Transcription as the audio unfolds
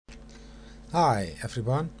Hi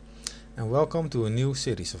everyone, and welcome to a new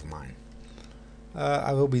series of mine.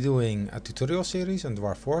 I will be doing a tutorial series on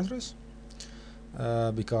Dwarf Fortress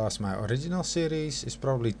because my original series is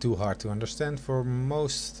probably too hard to understand for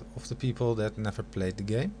most of the people that never played the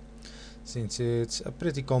game, since it's a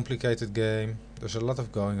pretty complicated game. There's a lot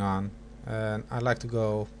of going on, and I like to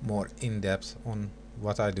go more in depth on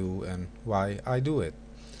what I do and why I do it.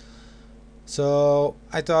 So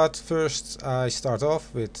I thought first I start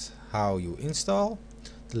off with how you install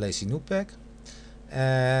the Lazy Noob pack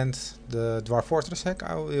and the Dwarf Fortress hack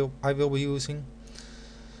I will be using.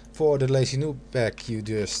 For the Lazy Noob pack, you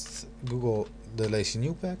just Google the Lazy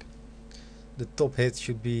Noob pack. The top hit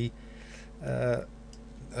should be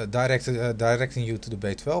directing you to the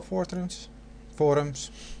B12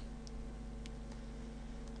 forums,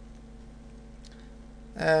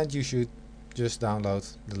 and you should just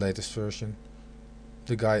download the latest version.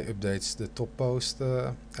 The guy updates the top post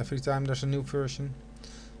every time there's a new version.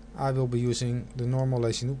 I will be using the normal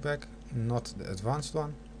Lazy Noob pack, not the advanced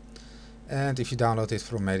one. And if you download it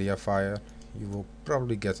from Mediafire, you will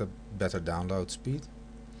probably get a better download speed.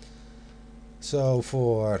 So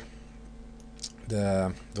for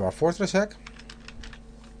the Dwarf Fortress hack,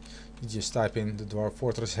 you just type in the Dwarf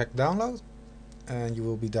Fortress hack download, and you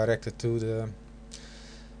will be directed to the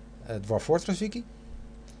Dwarf Fortress wiki.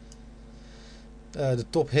 The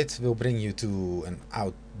top hit will bring you to an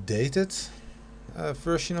outdated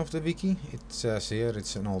version of the wiki. It says here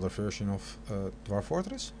it's an older version of Dwarf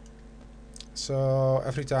Fortress. So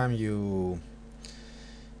every time you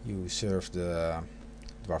surf the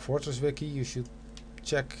Dwarf Fortress wiki, you should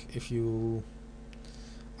check if you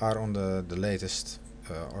are on the latest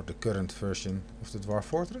or the current version of the Dwarf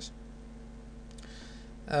Fortress.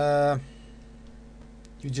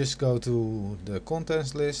 You just go to the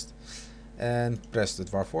contents list and press the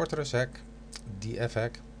Dwarf Fortress hack, DF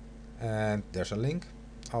hack, and there's a link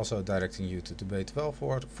also directing you to the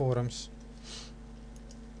B12 forums.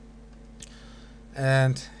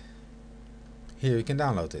 And here you can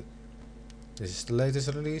download it. This is the latest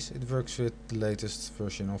release. It works with the latest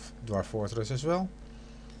version of Dwarf Fortress as well.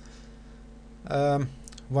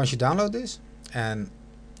 Once you download this and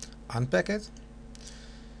unpack it,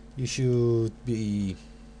 you should be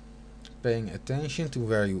paying attention to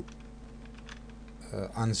where you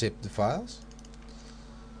unzip the files.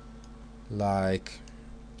 Like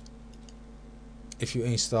if you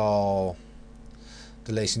install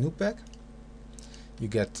the Lazy Noob pack, you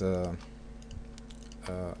get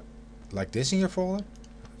like this in your folder,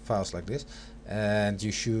 files like this, and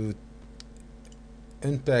you should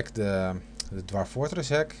unpack the Dwarf Fortress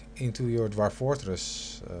hack into your Dwarf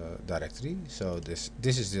Fortress directory. So this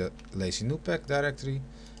is the Lazy Noob pack directory,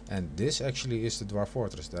 and this actually is the Dwarf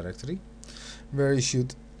Fortress directory, where you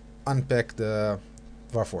should unpack the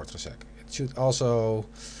Dwarf Fortress hack. It should also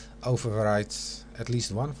overwrite at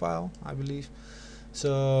least one file, I believe.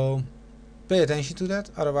 So pay attention to that,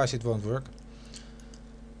 otherwise it won't work.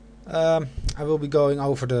 I will be going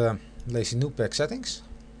over the Lazy Noob pack settings.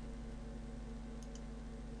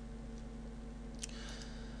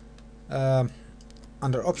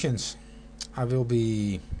 Under options, I will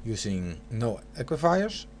be using no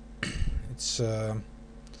aquifers.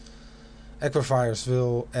 Aquifers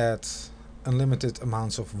will add unlimited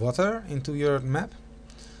amounts of water into your map.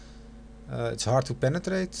 It's hard to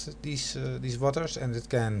penetrate these waters, and it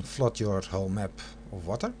can flood your whole map of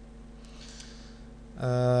water.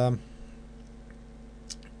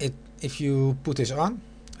 If you put this on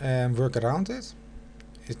and work around it,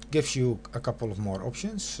 it gives you a couple of more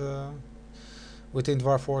options within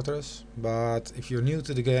Dwarf Fortress. But if you're new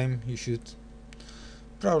to the game, you should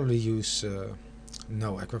probably use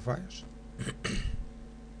no aquifers.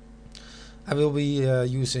 I will be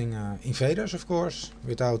using invaders, of course.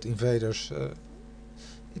 Without invaders,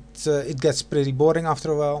 it gets pretty boring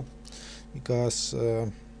after a while, because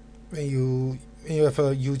when you have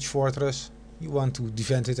a huge fortress, you want to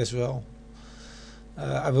defend it as well.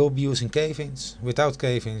 I will be using cave-ins. Without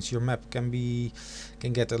cave-ins, your map can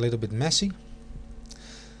get a little bit messy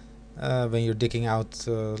when you're digging out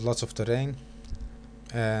lots of terrain,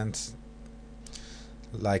 and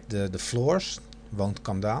like the floors won't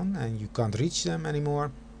come down and you can't reach them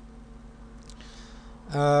anymore.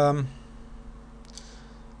 You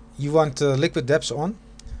want liquid depths on,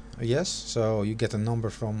 yes, so you get a number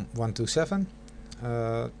from 1 to 7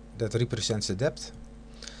 that represents the depth.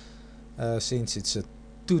 Since it's a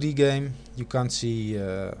 2D game, you can't see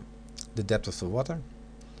the depth of the water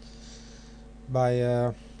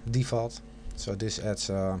by default, so this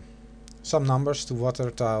adds some numbers to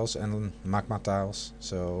water tiles and magma tiles,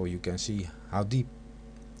 so you can see how deep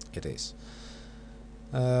it is.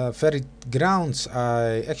 Varied grounds,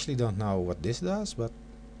 I actually don't know what this does, but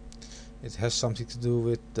it has something to do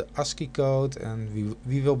with the ASCII code, and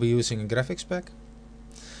we will be using a graphics pack,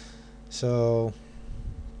 so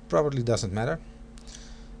probably doesn't matter.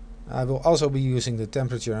 I will also be using the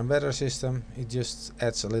temperature and weather system. It just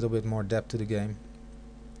adds a little bit more depth to the game.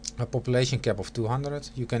 A population cap of 200.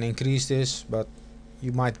 You can increase this, but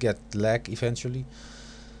you might get lag eventually,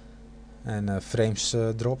 and frames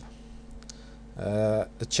drop.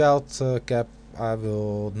 The child cap I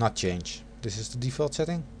will not change. This is the default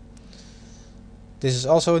setting. This is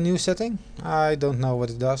also a new setting. I don't know what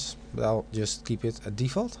it does, but I'll just keep it at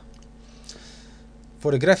default.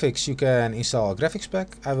 For the graphics, you can install a graphics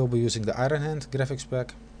pack. I will be using the Iron Hand graphics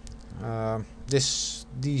pack.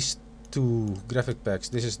 These two graphic packs,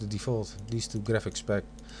 this is the default. These two graphics pack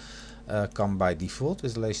come by default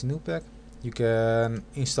with the Lazy Noob pack. You can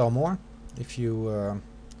install more if you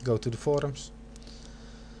go to the forums.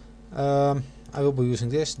 I will be using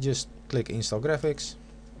this. Just click install graphics.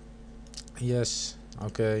 Yes,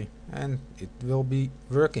 okay, and it will be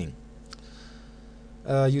working.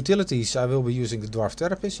 Utilities, I will be using the Dwarf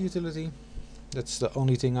Therapist utility. That's the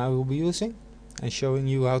only thing I will be using and showing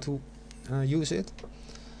you how to use it.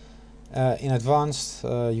 In advanced,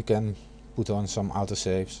 you can put on some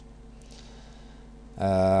autosaves.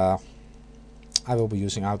 I will be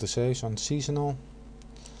using autosaves on seasonal.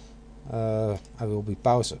 I will be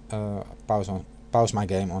pause my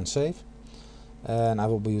game on save, and I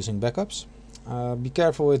will be using backups. Be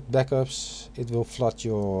careful with backups, it will flood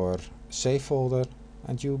your save folder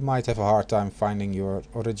and you might have a hard time finding your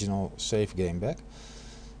original save game back,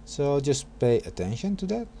 so just pay attention to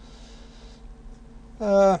that.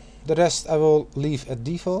 The rest I will leave at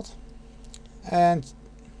default, and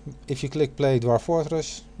if you click play Dwarf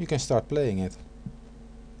Fortress you can start playing it.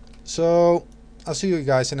 So I'll see you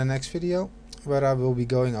guys in the next video, where I will be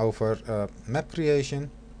going over map creation.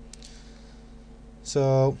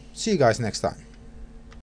 So see you guys next time.